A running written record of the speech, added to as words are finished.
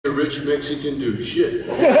rich Mexican do shit.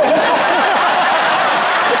 I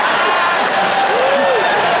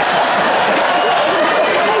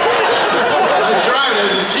tried. I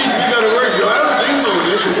said, Cheech, we gotta work. I don't think so,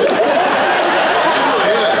 Nick. Go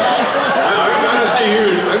ahead. I gotta stay here.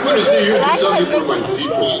 I'm gonna stay here and do something for my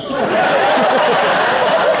people.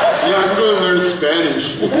 Yeah, I'm going to learn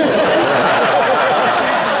Spanish.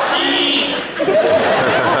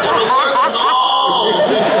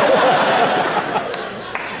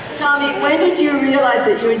 Tommy, when did you realize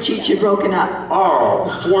that you and Cheech had broken up? Oh,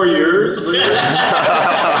 4 years? I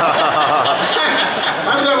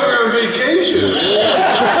thought we were on vacation.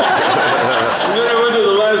 And then I went to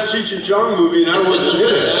the last Cheech Chong movie and I wasn't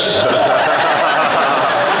in it.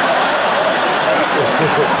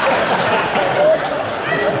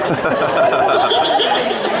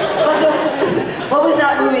 What was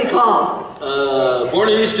that movie called? Born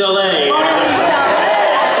in East LA. Born in East LA.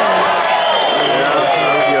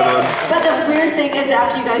 But the weird thing is,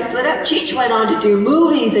 after you guys split up, Cheech went on to do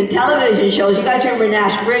movies and television shows. You guys remember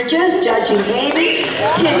Nash Bridges, Judging Amy,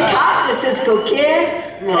 Tin Cup, The Cisco Kid,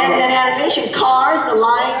 and then animation, Cars, The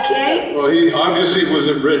Lion King. Well, he obviously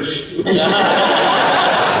wasn't rich.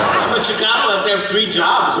 But Chicago have to have 3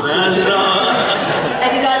 jobs, man, you know.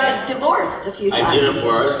 And you got divorced a few times. I did it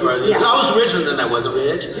for us. Yeah. I was rich and then I wasn't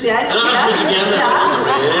rich. Yeah, and I was rich again and then I wasn't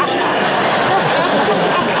rich.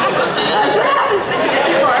 That's what happens when you get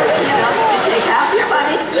divorced, you know. You take half your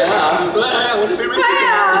money. Yeah, but I want to be rich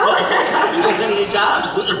again. You guys got any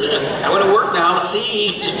jobs? I want to work now,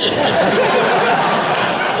 see.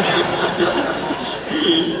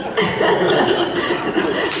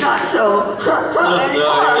 Not so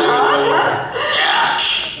anymore,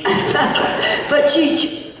 But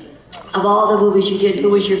Cheech, of all the movies you did, who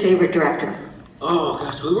was your favorite director? Oh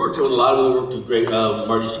gosh, we worked with a lot of them. We worked with great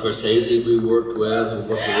Marty Scorsese. We worked with a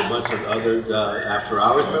bunch of other After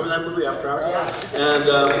Hours. Remember that movie, After Hours? And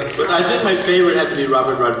but I think my favorite had to be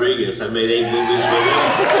Robert Rodriguez. I made 8 movies with him.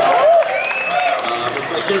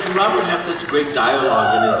 Because Robert has such great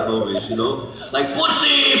dialogue in his movies, you know? Like,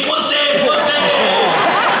 pussy, pussy, pussy!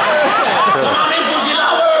 Come on in, pussy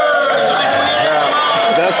lovers!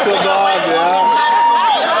 Yeah, that's the dog, yeah.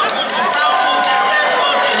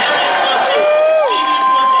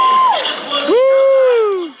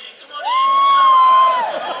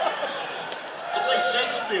 It's like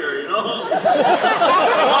Shakespeare, you know?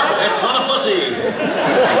 That's not a pussy!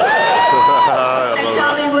 And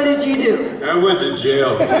tell me, what did you do? I went to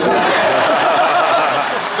jail. Boy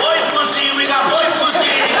pussy, we got boy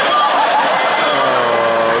pussy! Oh,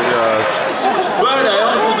 yes. But I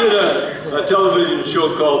also did a television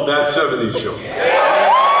show called That 70s Show.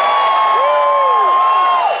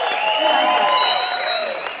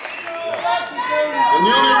 And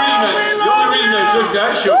the only reason I took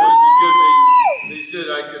that show was because they said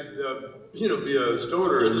I could, you know, be a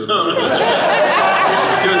stoner. Because, you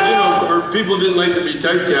know, people didn't like to be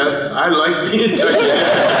typecast. I like being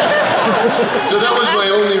typecast. So that was my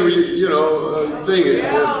only, thing.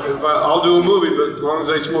 I'll do a movie, but as long as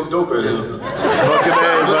I smoke dope in it. Fucking A,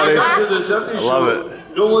 buddy. I got to the 70s show. Love it.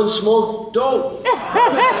 No one smoked dope.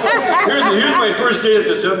 Here's my first day at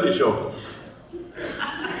the 70s show.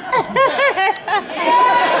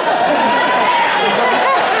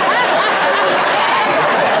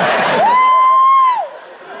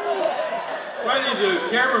 Finally, the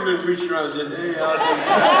cameraman reached around and said, "Hey, I'll take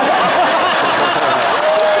that."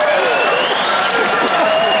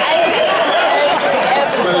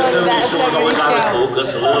 The 70s show was always out of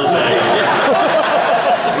focus a little bit.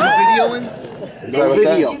 Are you videoing?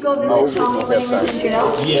 Did you go visit Tommy when he was in jail?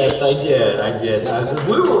 Yes, I did.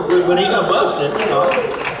 When he got busted, you know.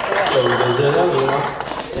 So we visited him, you know.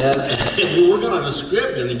 And we're working on a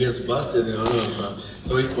script and he gets busted, you know.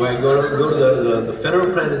 So I go to the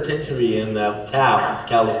federal penitentiary in Taft,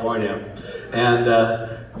 California. And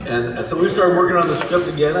so we started working on the script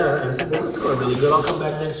again. And I said, well, this is going really good. I'll come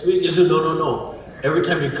back next week. He said, no. Every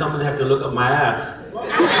time you come and have to look up my ass.